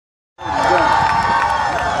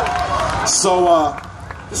So,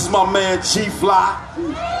 this is my man G-Fly.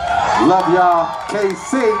 Love y'all,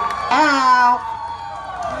 KC. Ow!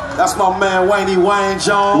 That's my man Wayne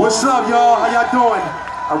Jones. What's up, y'all? How y'all doing?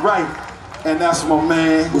 All right. And that's my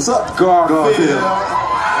man. What's up, Garfield?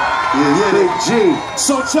 Yeah, Big G.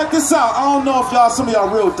 So check this out. I don't know if y'all, some of y'all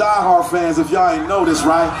real diehard fans, if y'all ain't know this,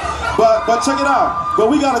 right? But check it out. But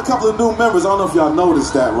we got a couple of new members. I don't know if y'all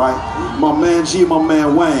noticed that, right? My man G, my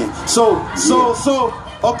man Wayne.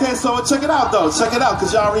 Okay, so check it out though. Check it out,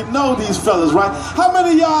 because y'all already know these fellas, right? How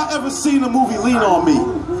many of y'all ever seen the movie Lean On Me?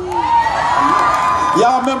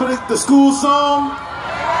 Y'all remember the school song?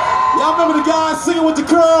 Y'all remember the guy singing with the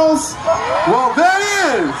curls? Well, there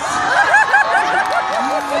he is.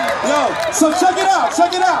 Yo, so check it out.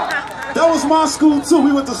 That was my school too.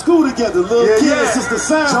 We went to school together, little kids, since the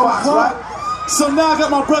sandbox, right? So now I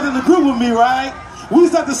got my brother in the group with me, right? We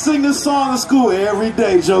used to have to sing this song in school every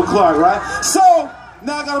day, Joe Clark, right? So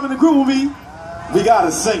now I got him in the group with me. We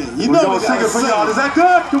gotta sing it. You know we gotta sing it for y'all. Is that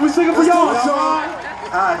good? Can we sing it for y'all?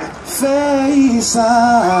 Face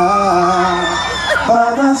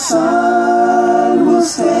by the sun will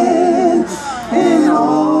stand and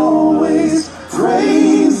always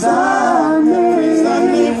praise thy name,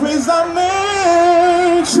 praise thy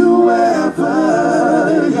name, to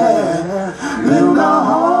ever, lend our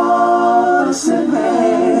hearts and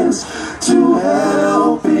hands to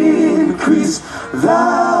help increase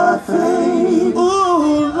thy fame.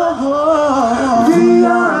 Ooh, Lord, the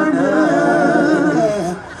honor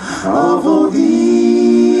of all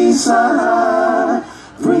these I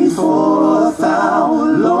bring forth our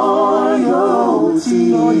loyalty.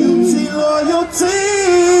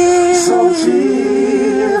 So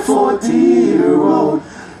cheer for dear old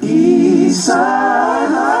Eastside,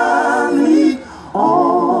 I lead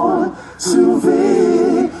on to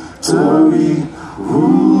victory.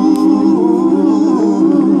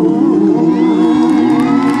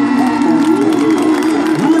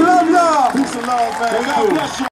 We love y'all. Peace and love, man. God bless you.